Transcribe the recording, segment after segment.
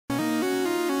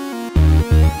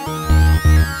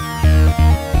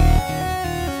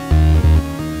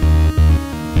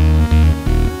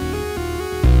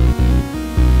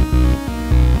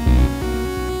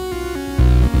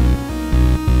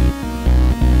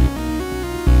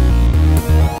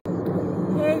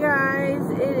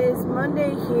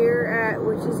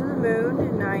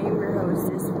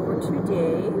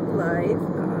life.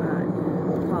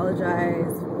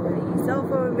 Apologize for the cell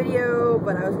phone video,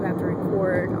 but I was gonna have to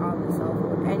record on the cell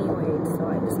phone anyway, so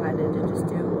I decided to just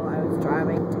do it while I was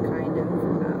driving to kind of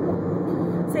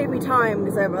save me time,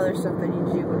 because I have other stuff that I need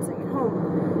to do once I get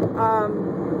home.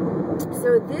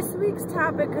 So this week's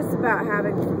topic is about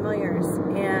having familiars,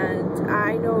 and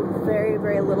I know very,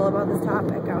 very little about this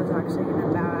topic. I was actually going to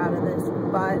bow out of this,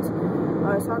 but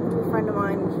I was talking to a friend of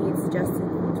mine, and he suggested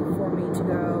for me to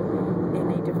go in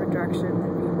a different direction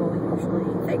than people usually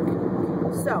think.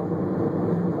 So,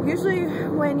 usually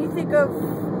when you think of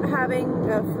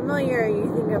having a familiar, you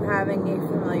think of having a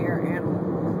familiar animal.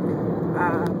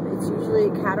 It's usually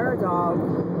a cat or a dog.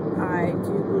 I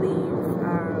do believe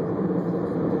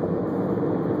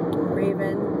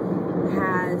Raven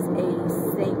has a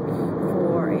snake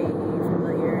for a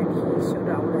familiar, and he showed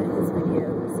out one of his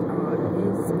videos on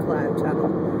his collab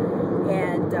channel.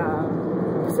 And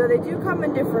so they do come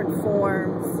in different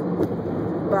forms,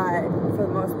 but for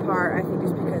the most part, I think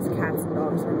just because cats and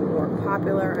dogs are more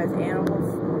popular as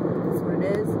animals, that's what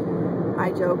it is.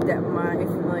 I joke that my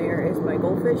familiar is my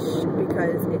goldfish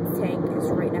because its tank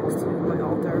is right next to my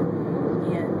altar,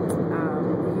 and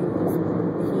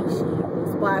she will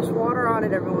splash water on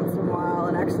it every once in a while.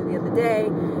 And actually the other day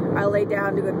I laid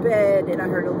down to go to bed and I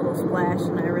heard a little splash,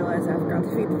 and I realized I forgot to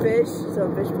feed the fish, so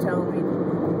the fish was telling me to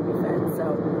be fed.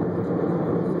 So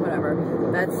whatever,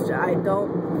 I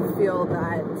don't feel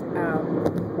that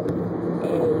a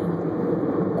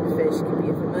fish can be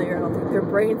a familiar. I don't think their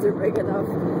brains are big enough.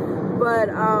 But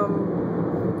a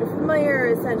familiar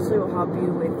essentially will help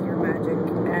you with your magic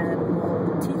and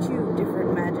will teach you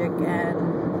different magic, and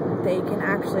they can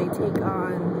actually take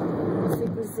on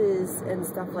sicknesses and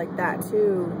stuff like that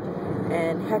too,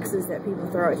 and hexes that people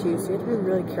throw at you, so you have to be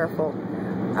really careful.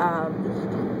 I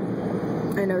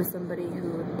know somebody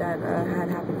that had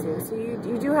happened to. So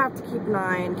you do have to keep an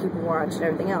eye and keep a watch and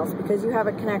everything else, because you have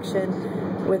a connection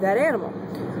with that animal.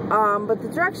 But the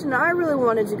direction I really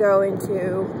wanted to go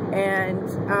into, and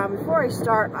before I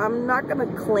start, I'm not going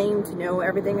to claim to know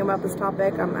everything about this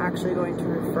topic. I'm actually going to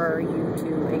refer you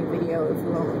to a video if you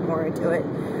want to look more into it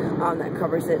that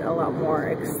covers it a lot more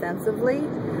extensively.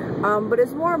 But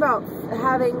it's more about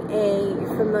having a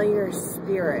familiar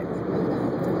spirit.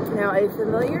 Now, a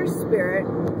familiar spirit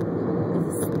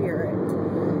is a spirit,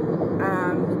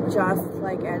 just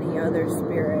like any other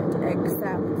spirit,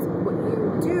 except what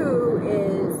you do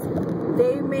is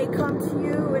they may come to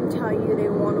you and tell you they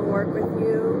want to work with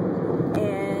you,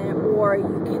 or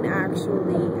you can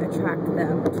actually attract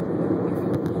them to you if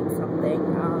you need something.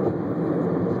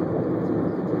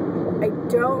 I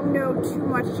don't know too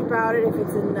much about it if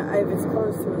it's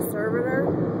close to a servitor.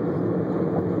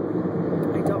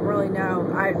 I don't really know.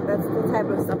 That's the type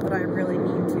of stuff that I really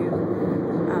need to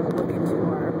look into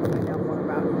or find out more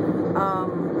about.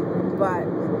 But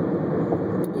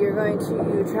you're going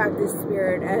to attract this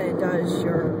spirit, and it does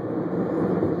your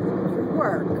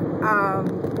work.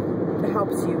 It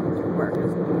helps you do work,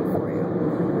 doesn't do it for you.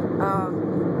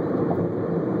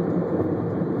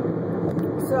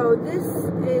 So this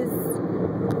is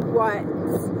what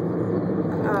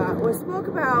was spoke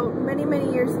about many,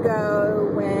 many years ago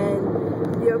when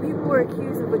people were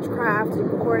accused of witchcraft and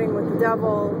courting with the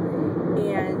devil,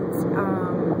 and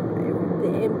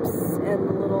the imps and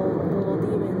the little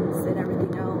demons and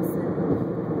everything else,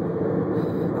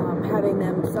 and having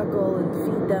them suckle and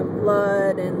feed them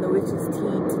blood and the witch's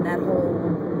teat and that whole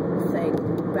thing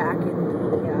back in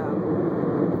the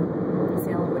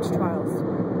Salem witch trials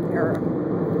era.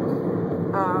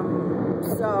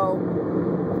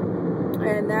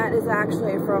 And that is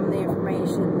actually from the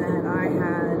information that I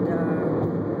had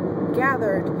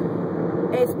gathered.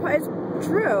 It's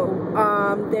true.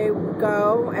 They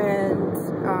go and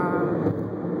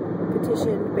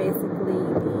petition basically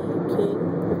the king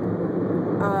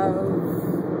of,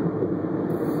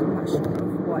 I'm not sure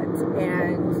of what,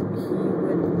 and he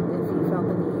would, if he felt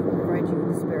the need, provide you with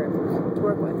the spirit to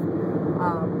work with.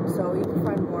 So you can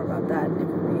find more about that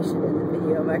information in the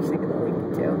video I'm actually going to link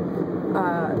it to.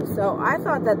 So I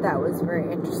thought that was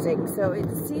very interesting. So it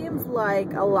seems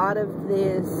like a lot of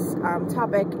this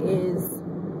topic is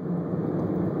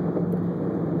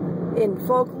in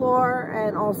folklore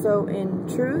and also in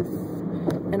truth,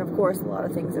 and of course a lot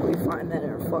of things that we find that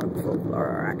are folklore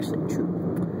are actually true.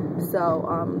 So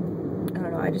I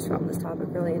don't know, I just found this topic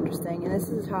really interesting, and this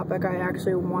is a topic I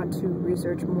actually want to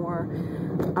research more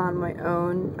on my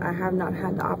own. I have not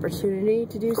had the opportunity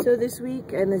to do so this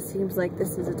week, and it seems like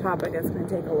this is a topic that's going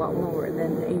to take a lot longer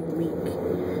than a week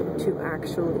to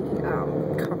actually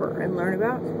cover and learn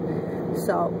about.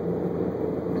 So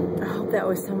I hope that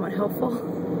was somewhat helpful.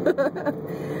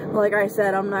 Like I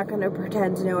said, I'm not going to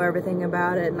pretend to know everything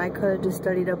about it, and I could have just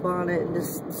studied up on it and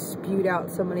just spewed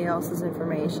out somebody else's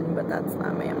information, but that's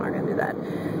not me. I'm not going to do that.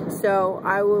 So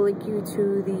I will link you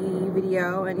to the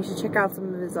video, and you should check out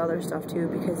some of his other stuff too,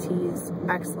 because he's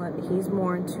excellent. He's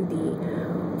more into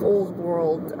the old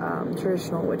world,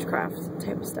 traditional witchcraft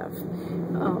type of stuff,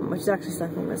 which is actually stuff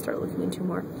I'm going to start looking into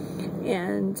more.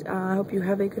 And I hope you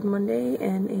have a good Monday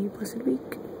and a blessed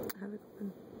week.